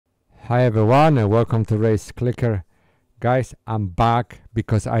Hi everyone and welcome to Race Clicker. Guys, I'm back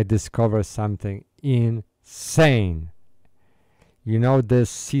because I discovered something insane. You know, this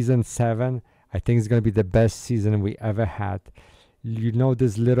season 7, I think it's going to be the best season we ever had. You know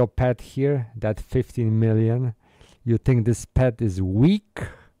this little pet here, that 15 million? You think this pet is weak?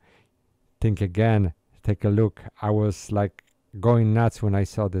 Think again. Take a look. I was like going nuts when I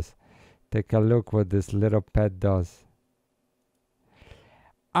saw this. Take a look what this little pet does.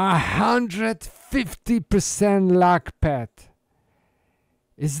 150% luck pet.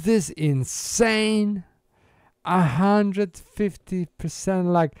 Is this insane? 150%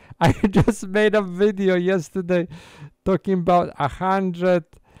 luck. I just made a video yesterday talking about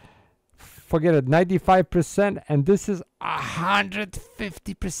 95%, and this is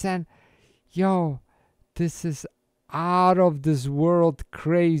 150%. Yo, this is out of this world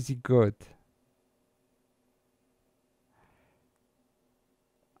crazy good.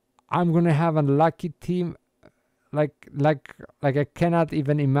 I'm gonna have a lucky team like I cannot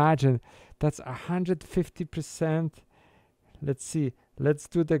even imagine. That's 150%. Let's see. Let's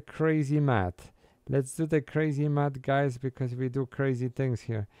do the crazy math. Let's do the crazy math, guys, because we do crazy things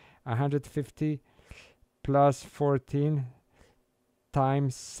here. 150 plus 14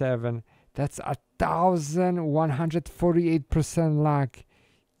 times 7. That's 1,148% luck.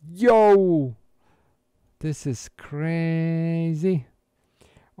 Yo! This is crazy.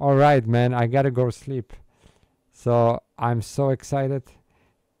 All right, man, I gotta go sleep. So I'm so excited.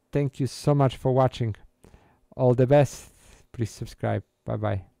 Thank you so much for watching. All the best. Please subscribe.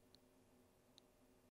 Bye-bye.